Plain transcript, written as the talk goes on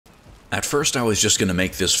At first I was just going to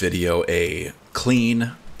make this video a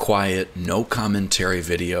clean, quiet, no commentary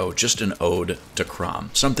video, just an ode to Krom,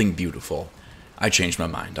 something beautiful. I changed my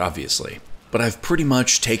mind, obviously. But I've pretty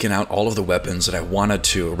much taken out all of the weapons that I wanted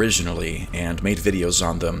to originally and made videos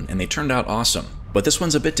on them, and they turned out awesome. But this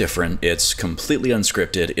one's a bit different. It's completely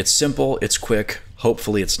unscripted, it's simple, it's quick,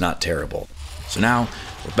 hopefully it's not terrible. So now,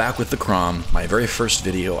 we're back with the Krom. My very first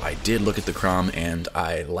video, I did look at the Krom and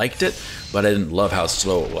I liked it, but I didn't love how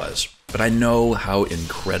slow it was. But I know how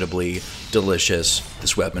incredibly delicious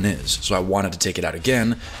this weapon is, so I wanted to take it out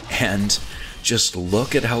again, and just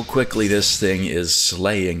look at how quickly this thing is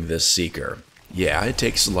slaying this Seeker. Yeah, it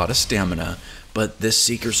takes a lot of stamina, but this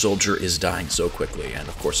Seeker soldier is dying so quickly, and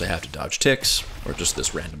of course I have to dodge ticks, or just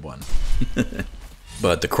this random one.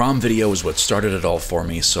 But the Krom video is what started it all for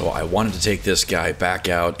me, so I wanted to take this guy back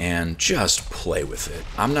out and just play with it.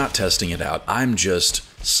 I'm not testing it out, I'm just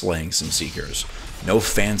slaying some Seekers. No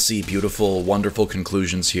fancy, beautiful, wonderful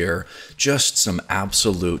conclusions here, just some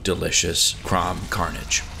absolute delicious Krom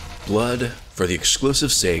carnage. Blood for the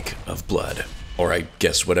exclusive sake of blood. Or I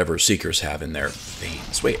guess whatever Seekers have in their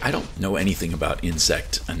veins. Wait, I don't know anything about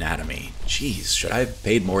insect anatomy. Jeez, should I have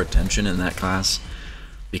paid more attention in that class?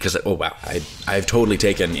 Because, oh wow, I've totally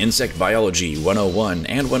taken Insect Biology 101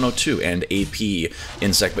 and 102 and AP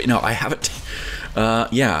Insect, but no, I haven't.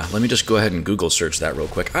 Yeah, let me just go ahead and Google search that real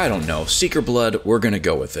quick. I don't know, Seeker blood, we're gonna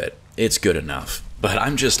go with it. It's good enough. But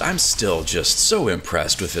I'm still just so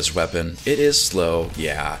impressed with this weapon. It is slow,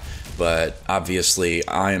 yeah, but obviously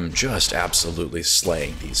I'm just absolutely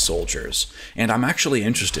slaying these soldiers. And I'm actually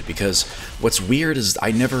interested because what's weird is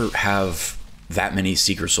I never have that many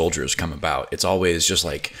Seeker soldiers come about. It's always just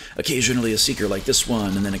like occasionally a Seeker like this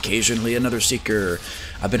one and then occasionally another Seeker.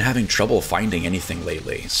 I've been having trouble finding anything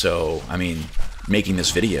lately. So, I mean, making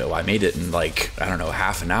this video, I made it in like, I don't know,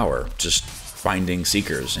 half an hour just finding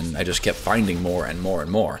Seekers, and I just kept finding more and more and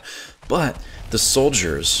more. But the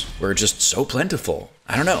soldiers were just so plentiful.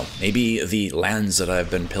 I don't know, maybe the lands that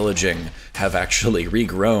I've been pillaging have actually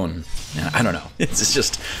regrown. I don't know, it's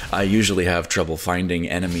just, I usually have trouble finding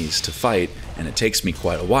enemies to fight, and it takes me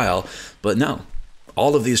quite a while, but no.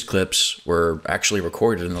 All of these clips were actually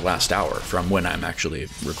recorded in the last hour from when I'm actually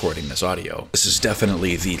recording this audio. This is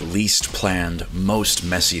definitely the least planned, most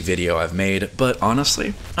messy video I've made, but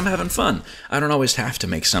honestly, I'm having fun. I don't always have to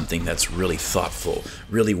make something that's really thoughtful,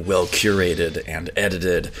 really well curated and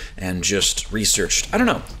edited and just researched. I don't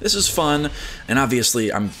know, this is fun, and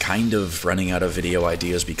obviously I'm kind of running out of video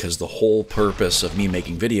ideas because the whole purpose of me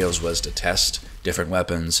making videos was to test different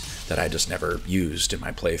weapons that I just never used in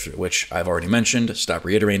my playthrough, which I've already mentioned, stop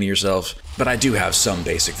reiterating yourself, but I do have some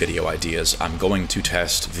basic video ideas. I'm going to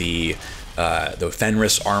test the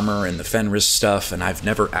Fenris armor and the Fenris stuff, and I've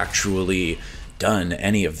never actually done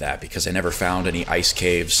any of that because I never found any ice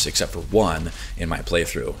caves except for one in my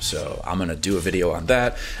playthrough. So I'm gonna do a video on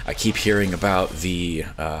that. I keep hearing about the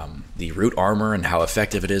root armor and how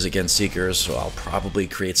effective it is against Seekers, so I'll probably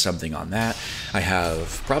create something on that. I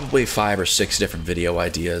have probably 5 or 6 different video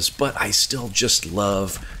ideas, but I still just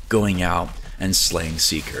love going out and slaying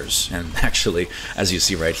Seekers. And actually, as you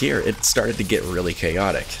see right here, it started to get really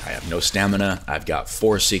chaotic. I have no stamina, I've got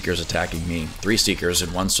 4 Seekers attacking me, 3 Seekers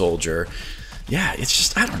and 1 soldier. Yeah, it's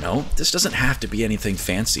just, I don't know, this doesn't have to be anything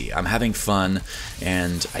fancy. I'm having fun,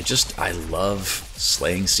 and I love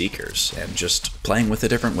slaying Seekers, and just playing with the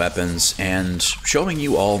different weapons, and showing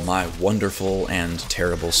you all my wonderful and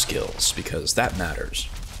terrible skills, because that matters.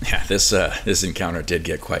 Yeah, this encounter did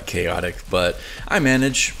get quite chaotic, but I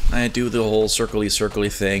manage. I do the whole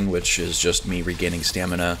circly thing, which is just me regaining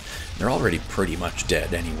stamina. They're already pretty much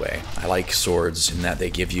dead anyway. I like swords in that they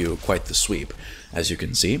give you quite the sweep. As you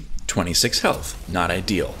can see, 26 health, not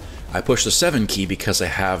ideal. I push the 7 key because I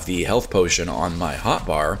have the health potion on my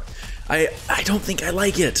hotbar. I don't think I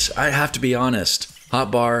like it, I have to be honest.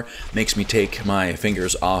 Hotbar makes me take my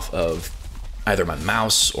fingers off of either my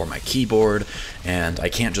mouse or my keyboard, and I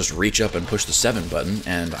can't just reach up and push the 7 button,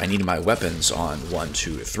 and I need my weapons on 1,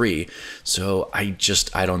 2, 3, so I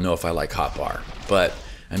don't know if I like hotbar. But,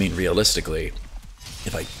 I mean, realistically,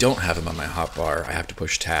 if I don't have them on my hotbar, I have to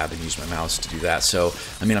push tab and use my mouse to do that, so,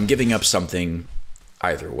 I mean, I'm giving up something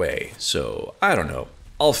either way, so, I don't know.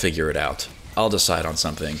 I'll figure it out. I'll decide on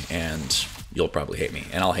something, and you'll probably hate me,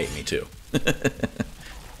 and I'll hate me too.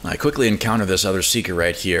 I quickly encounter this other Seeker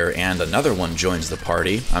right here, and another one joins the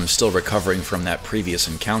party. I'm still recovering from that previous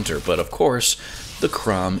encounter, but of course, the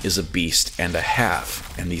Krom is a beast and a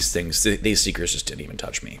half, and these Seekers just didn't even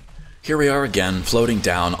touch me. Here we are again, floating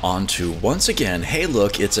down onto, once again, hey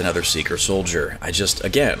look, it's another Seeker Soldier. I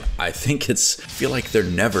feel like they're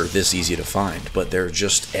never this easy to find, but they're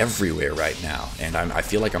just everywhere right now, and I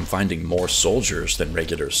feel like I'm finding more soldiers than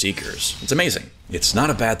regular Seekers. It's amazing. It's not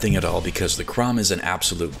a bad thing at all, because the Krom is an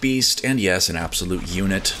absolute beast, and yes, an absolute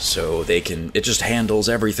unit, so it just handles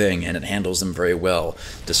everything, and it handles them very well,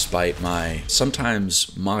 despite my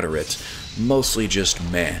sometimes moderate, mostly just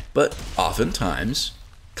meh, but oftentimes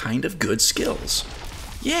kind of good skills.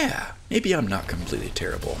 Yeah, maybe I'm not completely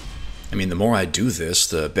terrible. I mean, the more I do this,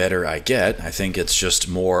 the better I get. I think it's just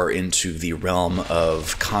more into the realm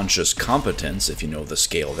of conscious competence, if you know the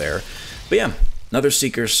scale there. But yeah, another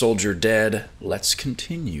Seeker Soldier dead. Let's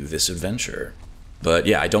continue this adventure. But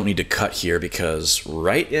yeah, I don't need to cut here, because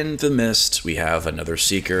right in the mist, we have another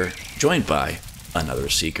Seeker, joined by another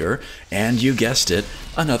Seeker, and you guessed it,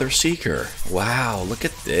 another Seeker. Wow, look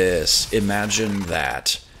at this. Imagine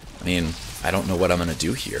that. I mean, I don't know what I'm gonna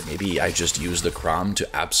do here. Maybe I just use the Krom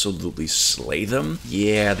to absolutely slay them?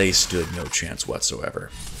 Yeah, they stood no chance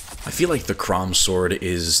whatsoever. I feel like the Krom sword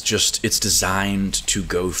is it's designed to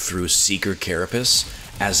go through Seeker carapace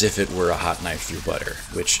as if it were a hot knife through butter,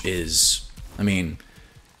 which is, I mean,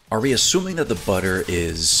 are we assuming that the butter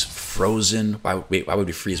is frozen? Why would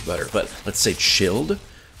we freeze butter? But let's say chilled,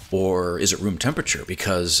 or is it room temperature?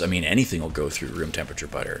 Because, I mean, anything will go through room temperature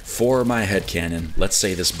butter. For my headcanon, let's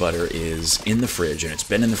say this butter is in the fridge, and it's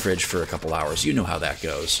been in the fridge for a couple hours. You know how that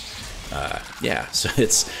goes. Yeah, so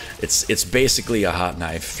it's basically a hot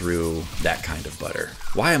knife through that kind of butter.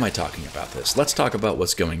 Why am I talking about this? Let's talk about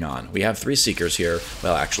what's going on. We have 3 Seekers here.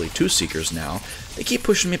 Well, actually 2 Seekers now. They keep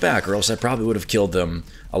pushing me back, or else I probably would have killed them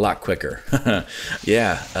a lot quicker.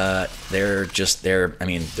 Yeah, their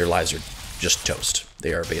lives are just toast.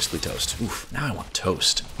 They are basically toast. Oof, now I want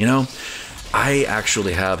toast. You know, I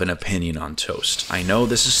actually have an opinion on toast. I know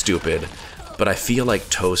this is stupid, but I feel like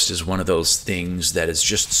toast is one of those things that is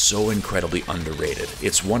just so incredibly underrated.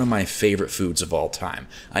 It's one of my favorite foods of all time.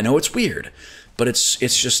 I know it's weird, but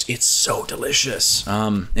it's so delicious.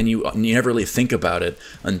 And you never really think about it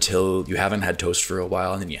until you haven't had toast for a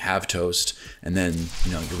while, and then you have toast, and then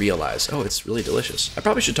you realize, oh, it's really delicious. I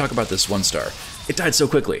probably should talk about this 1 star. It died so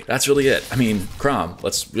quickly. That's really it. I mean, Krom,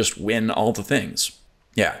 let's just win all the things.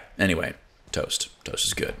 Yeah, anyway, toast. Toast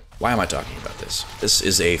is good. Why am I talking about this? This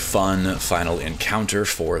is a fun final encounter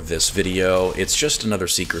for this video. It's just another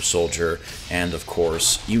Seeker Soldier, and of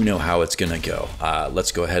course, you know how it's gonna go.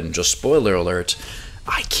 Let's go ahead and just spoiler alert,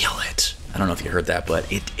 I kill it. I don't know if you heard that, but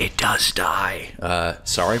it does die.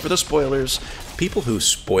 Sorry for the spoilers. People who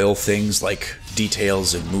spoil things like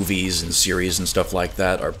details in movies and series and stuff like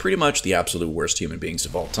that are pretty much the absolute worst human beings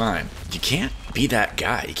of all time. You can't be that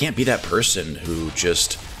guy. You can't be that person who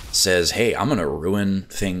just says, hey, I'm gonna ruin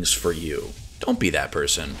things for you. Don't be that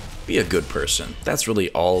person. Be a good person. That's really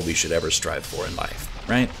all we should ever strive for in life,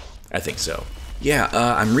 right? I think so. Yeah,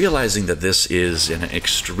 I'm realizing that this is an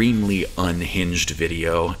extremely unhinged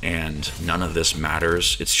video, and none of this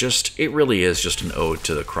matters. It really is just an ode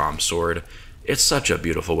to the Krom sword. It's such a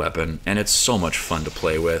beautiful weapon, and it's so much fun to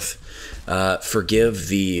play with. Forgive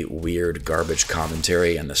the weird garbage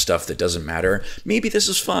commentary and the stuff that doesn't matter. Maybe this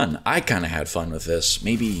is fun. I kind of had fun with this.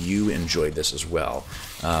 Maybe you enjoyed this as well.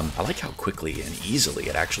 I like how quickly and easily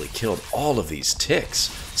it actually killed all of these ticks.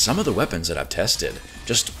 Some of the weapons that I've tested,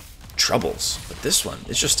 just troubles. But this one,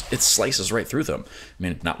 it slices right through them. I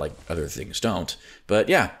mean, not like other things don't. But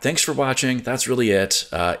yeah, thanks for watching. That's really it.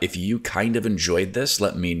 If you kind of enjoyed this,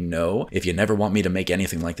 let me know. If you never want me to make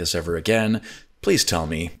anything like this ever again, please tell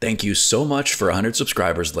me. Thank you so much for 100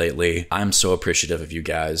 subscribers lately. I'm so appreciative of you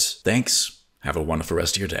guys. Thanks. Have a wonderful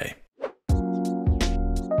rest of your day.